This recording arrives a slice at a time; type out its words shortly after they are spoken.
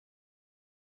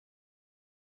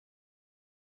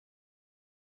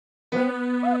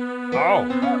Oh,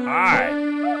 hi.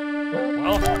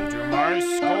 Welcome to my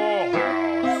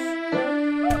schoolhouse.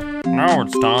 Now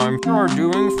it's time. You're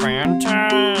doing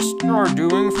fantastic. You're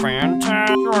doing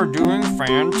fantastic. You're doing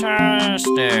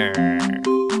fantastic.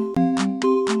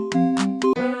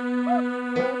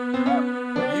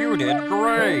 You did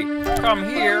great. Come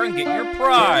here and get your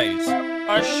prize.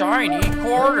 A shiny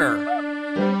quarter.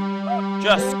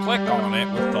 Just click on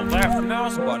it with the left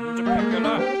mouse button to pick it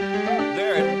up.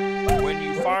 Then, when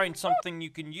you find something you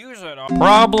can use it on.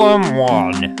 Problem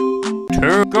 1.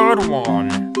 Too good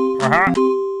one.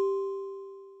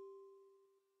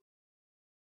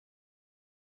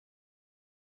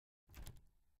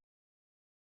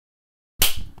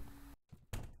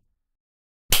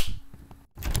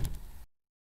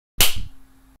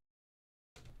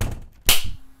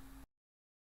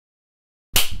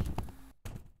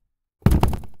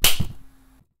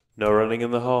 No running in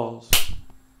the halls.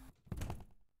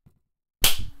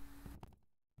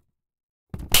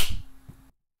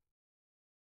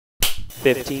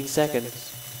 "15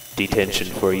 seconds. Detention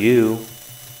for you.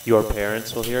 Your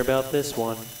parents will hear about this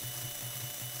one."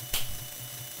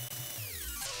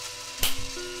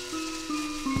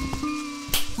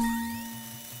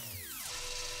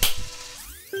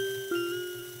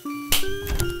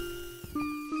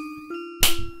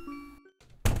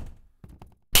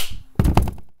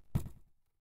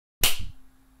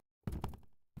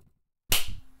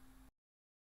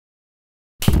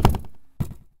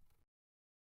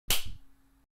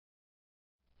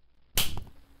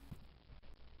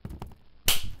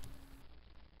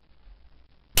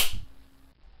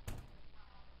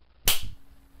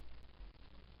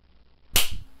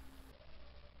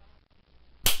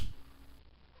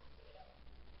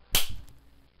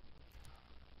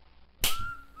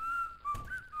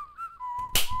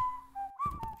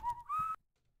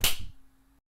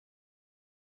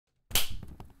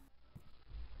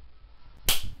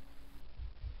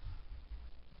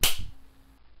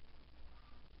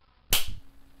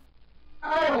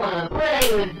 I wanna play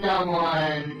with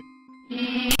someone.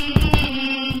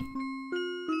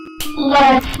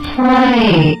 Let's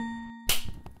play.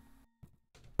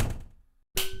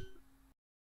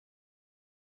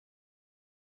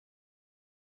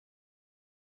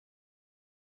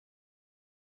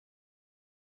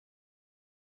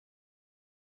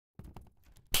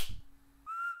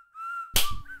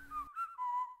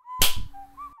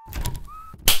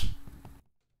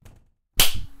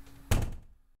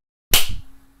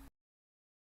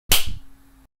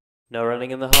 No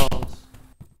running in the halls.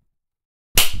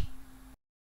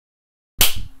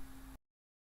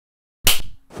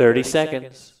 "30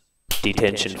 seconds.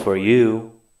 Detention for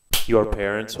you. Your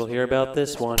parents will hear about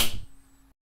this one."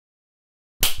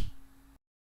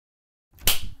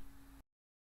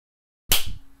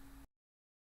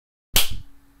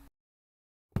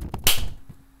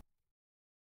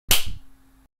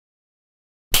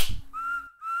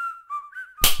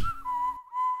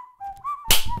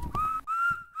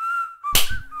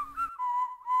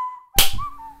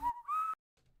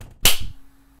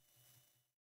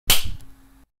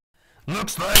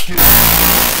 Looks like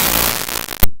it.